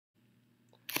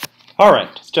All right,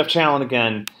 it's Jeff Challen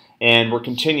again, and we're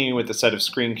continuing with the set of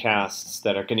screencasts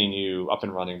that are getting you up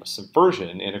and running with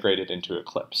Subversion integrated into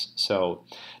Eclipse. So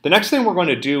the next thing we're going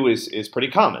to do is pretty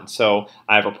common. So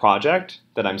I have a project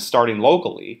that I'm starting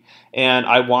locally, and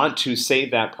I want to save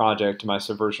that project to my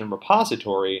Subversion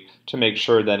repository to make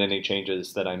sure that any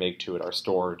changes that I make to it are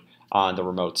stored on the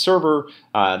remote server.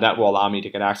 That will allow me to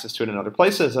get access to it in other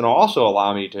places, and it'll also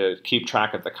allow me to keep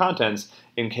track of the contents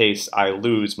in case I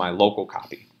lose my local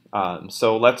copy.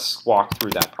 So let's walk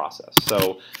through that process.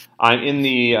 So I'm in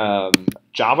the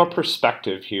Java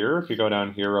perspective here. If you go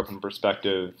down here, open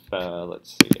perspective,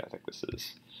 let's see, I think this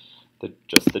is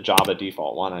just the Java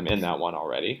default one. I'm in that one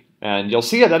already. And you'll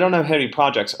see that I don't have any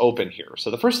projects open here.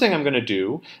 So the first thing I'm going to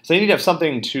do is I need to have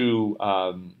something to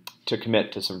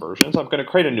commit to Subversion. So I'm going to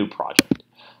create a new project.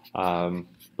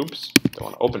 Oops, don't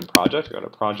want to open project. Go to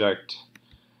project.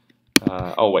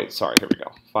 Oh wait, sorry, here we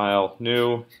go. File,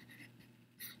 new,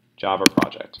 Java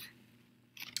project.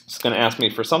 It's going to ask me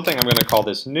for something. I'm going to call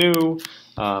this new.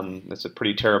 It's a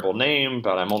pretty terrible name,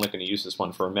 but I'm only going to use this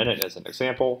one for a minute as an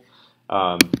example.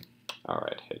 All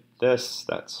right, hit this.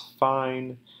 That's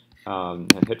fine.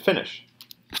 And hit finish.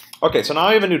 Okay, so now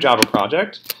I have a new Java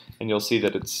project, and you'll see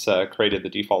that it's created the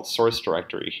default source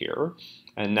directory here.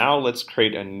 And now let's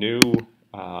create a new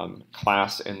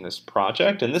class in this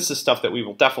project, and this is stuff that we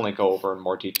will definitely go over in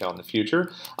more detail in the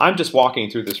future. I'm just walking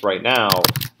through this right now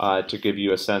to give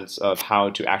you a sense of how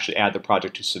to actually add the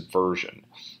project to Subversion.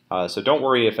 So don't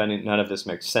worry if none of this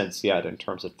makes sense yet in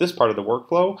terms of this part of the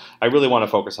workflow. I really want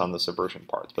to focus on the Subversion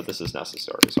parts, but this is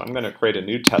necessary. So I'm going to create a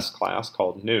new test class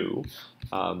called new.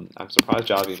 I'm surprised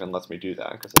Java even lets me do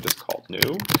that because I just called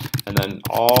new. And then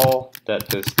all that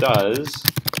this does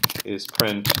is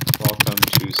print welcome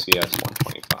to CS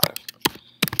 125.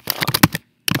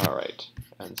 All right,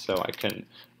 and so I can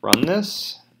run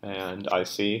this, and I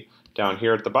see down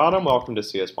here at the bottom, welcome to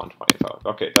CS 125.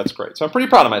 Okay, that's great. So I'm pretty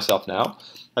proud of myself now.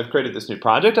 I've created this new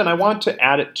project, and I want to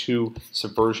add it to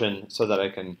Subversion so that I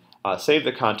can save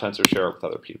the contents or share it with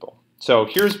other people. So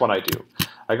here's what I do.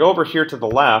 I go over here to the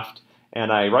left,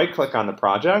 and I right-click on the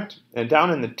project, and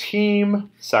down in the team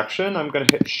section, I'm going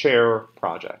to hit Share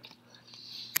Project.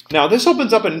 Now this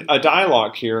opens up a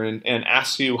dialog here and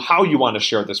asks you how you want to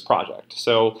share this project.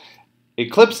 So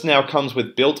Eclipse now comes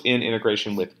with built-in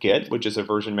integration with Git, which is a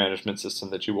version management system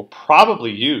that you will probably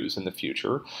use in the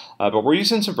future. But we're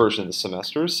using Subversion this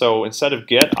semester, so instead of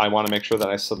Git, I want to make sure that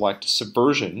I select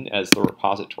Subversion as the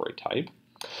repository type.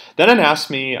 Then it asks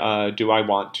me, do I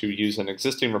want to use an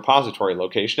existing repository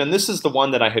location? And this is the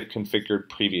one that I had configured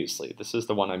previously. This is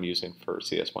the one I'm using for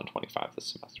CS 125 this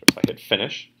semester. So I hit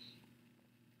Finish.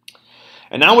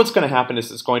 And now what's going to happen is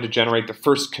it's going to generate the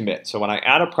first commit. So when I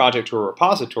add a project to a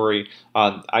repository,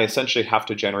 I essentially have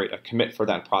to generate a commit for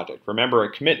that project. Remember,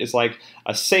 a commit is like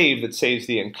a save that saves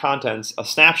the contents, a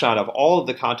snapshot of all of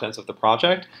the contents of the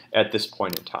project at this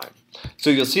point in time. So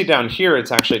you'll see down here,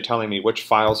 it's actually telling me which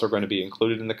files are going to be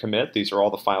included in the commit. These are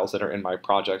all the files that are in my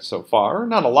project so far.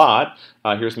 Not a lot.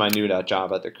 Here's my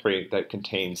new.java that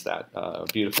contains that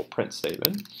beautiful print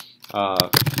statement. I'm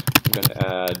going to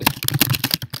add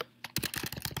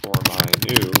for my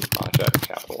new project,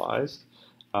 capitalized.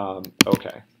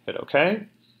 Okay, hit OK.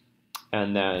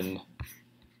 And then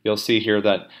you'll see here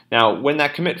that now when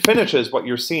that commit finishes, what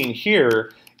you're seeing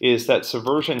here is that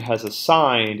Subversion has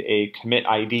assigned a commit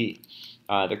ID.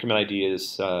 The commit ID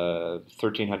is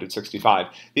 1365.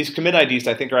 These commit IDs,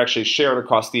 I think, are actually shared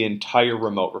across the entire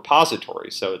remote repository.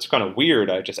 So it's kind of weird.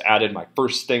 I just added my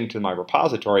first thing to my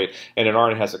repository, and it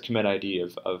already has a commit ID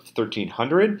of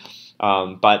 1300.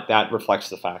 But that reflects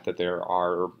the fact that there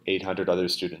are 800 other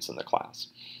students in the class.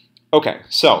 Okay,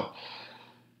 so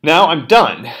now I'm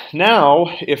done. Now,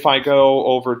 if I go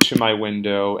over to my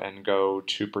window and go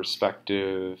to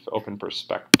perspective, open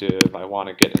perspective, I want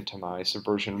to get into my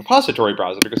Subversion repository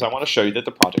browser because I want to show you that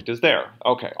the project is there.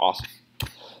 Okay, awesome.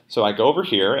 So I go over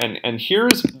here, and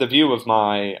here's the view of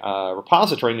my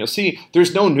repository, and you'll see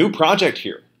there's no new project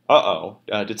here. Uh-oh,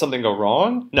 did something go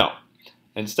wrong? No.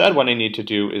 Instead, what I need to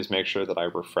do is make sure that I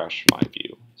refresh my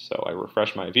view. So I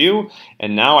refresh my view,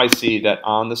 and now I see that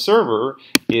on the server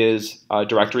is a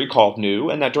directory called new,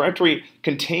 and that directory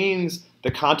contains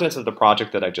the contents of the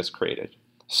project that I just created.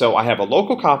 So I have a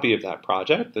local copy of that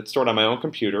project that's stored on my own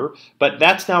computer, but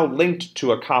that's now linked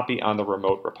to a copy on the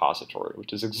remote repository,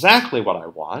 which is exactly what I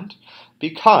want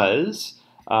because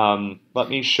let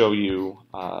me show you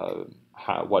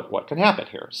what can happen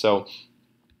here. So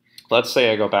let's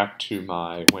say I go back to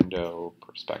my window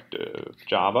perspective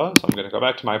Java. So I'm going to go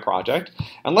back to my project.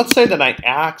 And let's say that I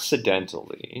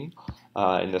accidentally,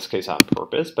 in this case on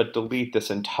purpose, but delete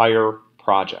this entire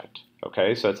project.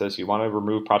 Okay, so it says you want to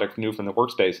remove project new from the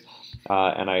workspace,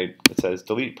 and it says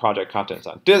delete project contents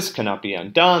on disk, cannot be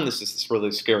undone. This is this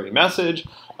really scary message.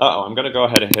 Uh-oh, I'm going to go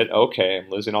ahead and hit OK. I'm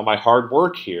losing all my hard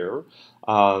work here.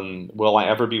 Will I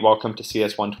ever be welcome to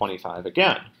CS125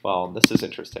 again? Well, this is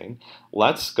interesting.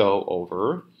 Let's go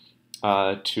over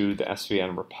to the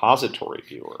SVN repository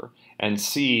viewer and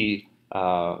see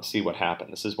what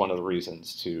happened. This is one of the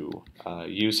reasons to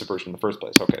use Subversion in the first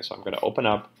place. Okay, so I'm going to open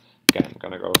up. Again, I'm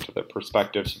going to go to the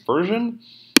perspective Subversion,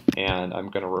 and I'm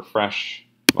going to refresh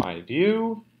my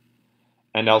view,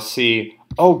 and I'll see,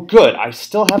 oh good, I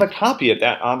still have a copy of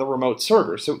that on the remote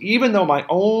server. So even though my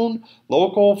own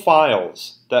local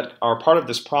files that are part of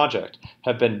this project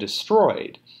have been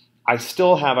destroyed, I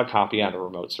still have a copy on the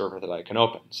remote server that I can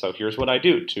open. So here's what I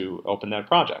do to open that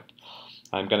project.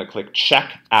 I'm going to click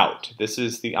check out. This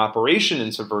is the operation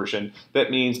in Subversion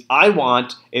that means I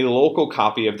want a local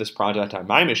copy of this project on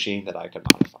my machine that I can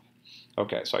modify.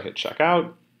 Okay, so I hit check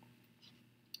out,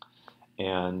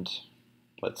 and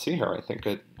let's see here.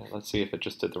 Let's see if it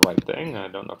just did the right thing. I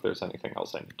don't know if there's anything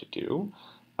else I need to do.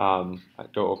 I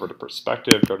go over to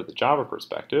perspective, go to the Java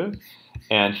perspective,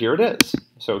 and here it is.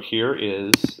 So here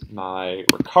is my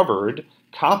recovered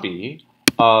copy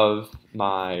of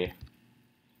my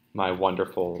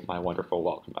wonderful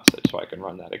welcome message. So I can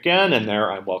run that again, and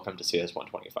there I'm welcome to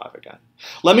CS125 again.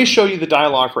 Let me show you the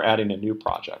dialog for adding a new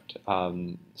project.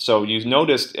 So you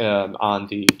noticed on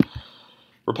the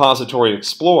repository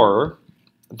explorer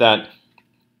that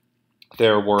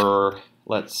there were,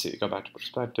 let's see, go back to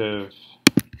perspective.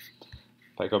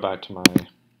 If I go back to my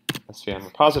SVN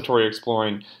repository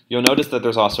exploring, you'll notice that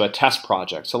there's also a test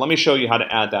project. So let me show you how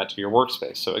to add that to your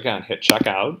workspace. So again, hit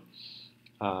checkout.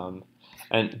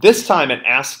 And this time it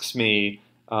asks me,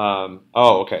 oh,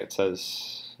 okay, it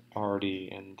says already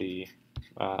in the,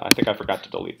 I think I forgot to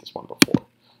delete this one before.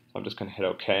 So I'm just going to hit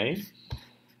OK.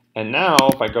 And now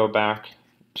if I go back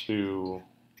to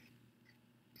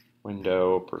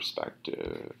Window,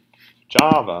 Perspective,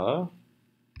 Java,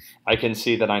 I can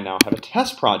see that I now have a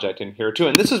test project in here too.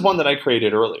 And this is one that I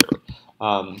created earlier.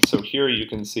 So here you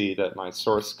can see that my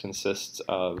source consists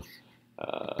of,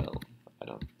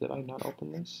 did I not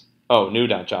open this? Oh,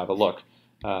 new.java, look.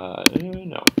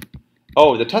 No.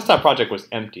 Oh, the test.project was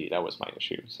empty. That was my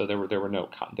issue. So there were no,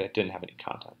 that didn't have any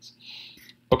contents.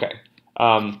 Okay.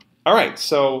 All right,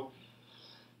 so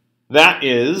that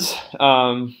is,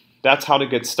 that's how to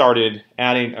get started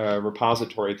adding a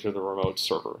repository to the remote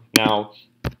server. Now,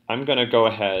 I'm going to go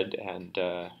ahead and,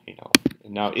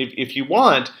 now if you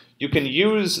want, you can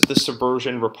use the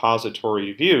Subversion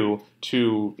repository view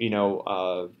to,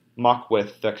 muck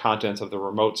with the contents of the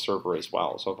remote server as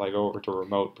well. So if I go over to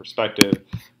remote perspective,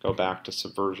 go back to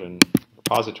Subversion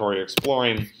repository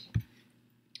exploring,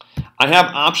 I have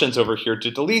options over here to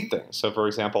delete things. So for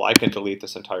example, I can delete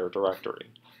this entire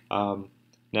directory.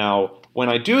 Now, when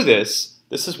I do this,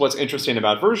 this is what's interesting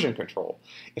about version control.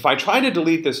 If I try to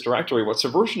delete this directory, what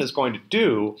Subversion is going to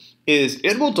do is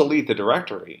it will delete the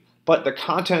directory, but the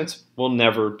contents will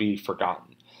never be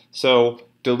forgotten. So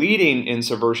deleting in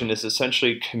Subversion is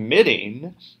essentially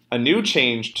committing a new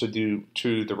change to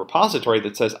the repository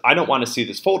that says, I don't want to see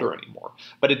this folder anymore.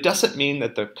 But it doesn't mean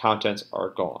that the contents are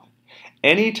gone.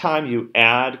 Anytime you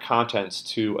add contents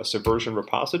to a Subversion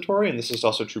repository, and this is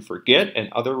also true for Git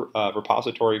and other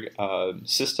repository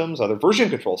systems, other version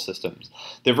control systems,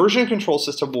 the version control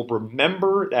system will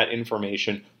remember that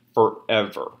information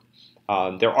forever.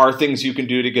 There are things you can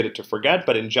do to get it to forget,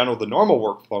 but in general, the normal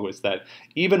workflow is that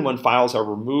even when files are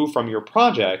removed from your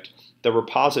project, the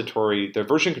repository, the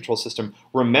version control system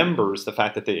remembers the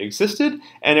fact that they existed,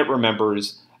 and it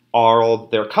remembers all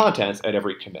their contents at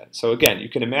every commit. So again, you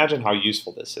can imagine how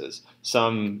useful this is.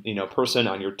 Some person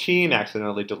on your team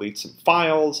accidentally deletes some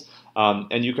files,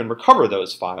 and you can recover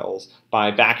those files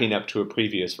by backing up to a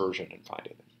previous version and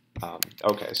finding it.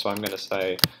 Okay, so I'm going to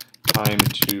say time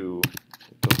to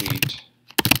delete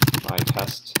my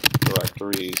test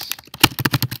directories.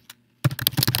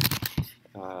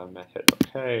 Hit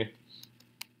OK.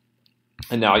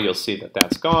 And now you'll see that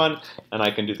that's gone, and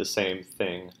I can do the same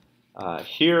thing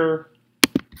here.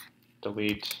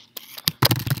 Delete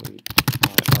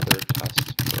my other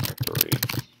test directory,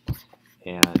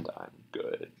 and I'm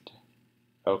good.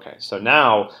 Okay, so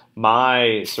now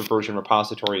my Subversion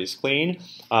repository is clean,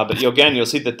 but you'll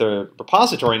see that the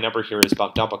repository number here is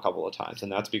bumped up a couple of times,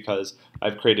 and that's because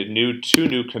I've created two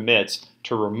new commits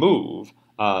to remove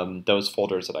those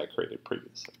folders that I created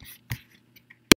previously.